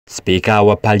Speaker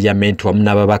wa Palamenti wamu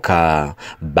n'ababaka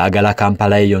baagala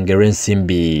Kampala eyongerwe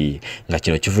ensimbi nga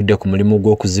kino kivudde ku mulimu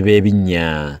gw'okuziba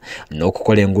ebinnya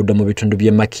n'okukola enguudo mu bitundu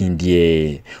by'e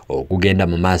Makindye okugenda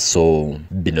mu maaso.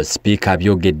 Bino Speaker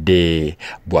byogedde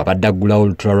bw'abadde aggulawo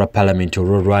olutuula lwa Palamenti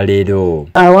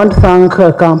olw'olwaleero. I want to thank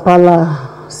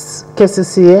Kampala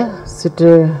KCCA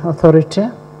City Authority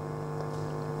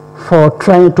for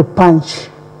trying to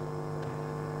punch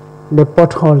the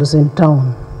potholes in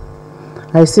town.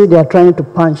 I see they are trying to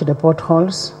punch the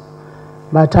potholes,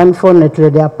 but unfortunately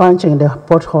they are punching the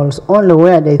potholes only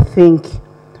where they think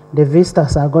the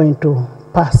visitors are going to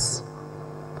pass.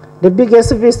 The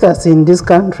biggest visitors in this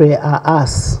country are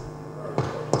us.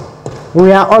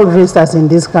 We are all visitors in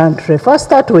this country. First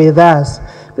start with us,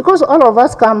 because all of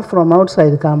us come from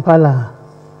outside Kampala.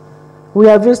 We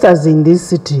are visitors in this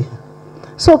city.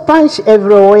 So punch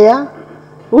everywhere.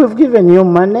 We've given you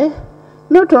money.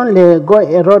 Not only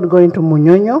a road going to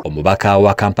Munyonyo. Omubaka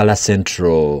wa Kampala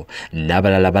Central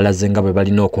n'abalala balaze nga bwe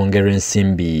balina okwongera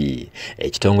ensimbi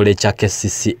ekitongole kya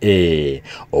KCCA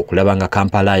okulaba nga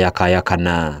Kampala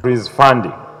yakayakana. There is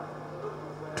funding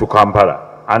to Kampala,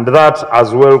 and that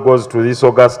as well goes to this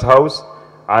August House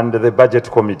and the Budget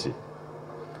Committee.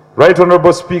 Right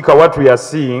Honourable Speaker, what we are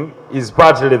seeing is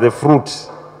partly the fruit.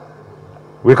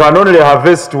 We can only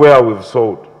harvest where we've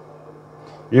sowed.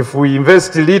 If we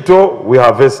invest little, we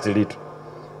harvest little.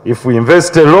 If we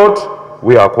invest a lot,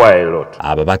 we acquire a lot.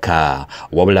 Ababaka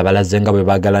wabula balaze nga bwe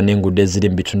baagala n'enguudo eziri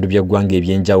mu bitundu by'eggwanga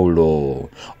eby'enjawulo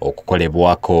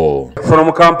okukolebwako.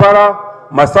 From Kampala,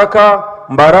 Masaka,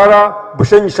 Mbarara,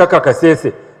 Bushenyi, Shaka,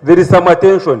 Kasese, there is some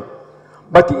attention.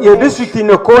 But in a district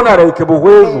in a corner like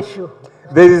Buhwezu,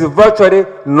 there is virtually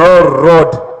no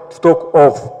road to talk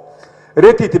of.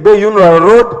 Let it be Union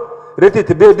Road, let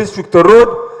it be District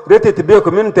Road, let it be a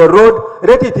community road,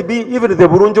 let it be even the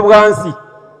Burunju Bwansi,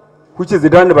 which is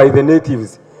done by the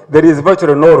natives. There is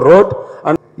virtually no road.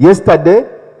 And yesterday,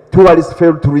 tourists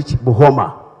failed to reach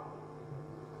Buhoma,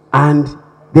 and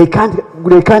they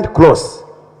can't cross.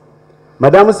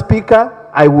 Madam Speaker,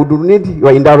 I would need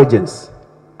your indulgence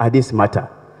at this matter.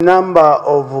 Number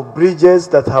of bridges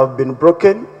that have been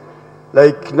broken,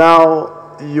 like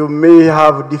now you may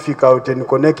have difficulty in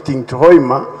connecting to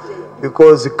Hoima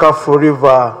because the Kafu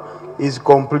River is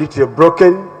completely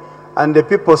broken and the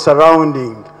people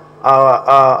surrounding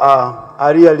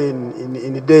are really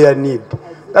in dire need.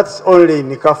 That's only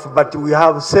in Kafu, but we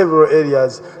have several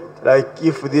areas like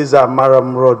if these are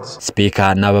Maram roads.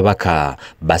 Speaker n'ababaka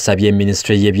basabye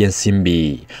Ministry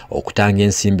y'ebyensimbi okutanga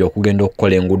ensimbi okugenda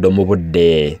okukola enguudo mu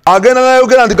budde. Agenda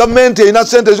n'ayogera nti gavumenti erina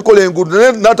ssente ezikola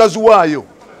enguudo n'ataziwaayo.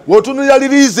 W'otunulira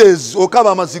releases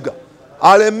okaba amaziga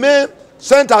aleme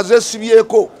ssente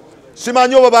azesibyeko.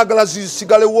 Simanyi oba baagala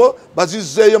zisigalewo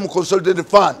bazizzeeyo mu consolidated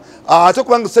fund. Ate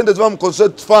kubanga ssente ziba mu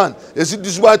consolidated fund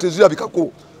eziddizibwayo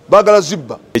tezirabikako baagala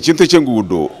zibba. Ekintu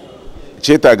eky'enguudo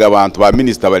kyetaaga abantu ba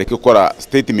minisita baleke kukola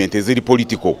statement eziri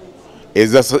political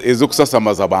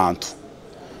ezokusasamaza abantu.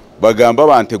 Bagamba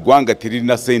abantu eggwanga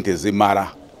teririna ssente zimala.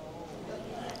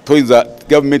 Toyinza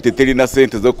gavumenti terina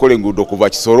ssente z'okukola enguudo kuva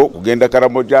Kisoro kugenda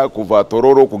Karamoja, kuva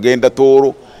Tororo kugenda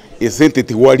Tooro, essente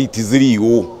tewali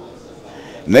tiziriiwo.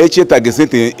 Naye kyetaaga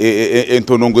essente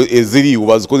entonongo eziriiwo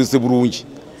bazikozese bulungi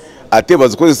ate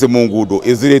bazikozese mu nguudo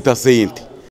ezireeta ssente.